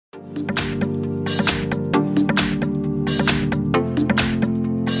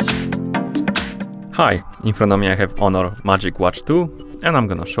Hi, in front of me I have HONOR MagicWatch 2 and I'm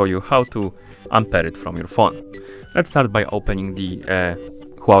gonna show you how to unpair it from your phone. Let's start by opening the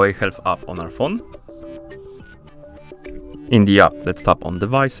Huawei Health app on our phone. In the app, let's tap on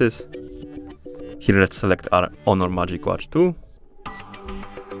Devices. Here let's select our HONOR MagicWatch 2.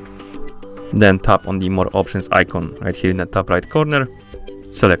 Then tap on the More Options icon right here in the top right corner.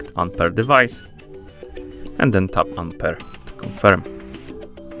 Select Unpair Device. And then tap Unpair to confirm.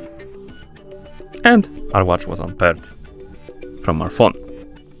 And our watch was unpaired from our phone.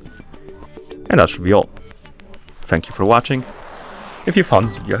 And that should be all. Thank you for watching. If you found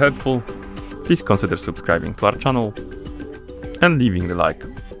this video helpful, please consider subscribing to our channel and leaving a like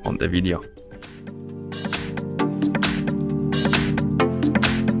on the video.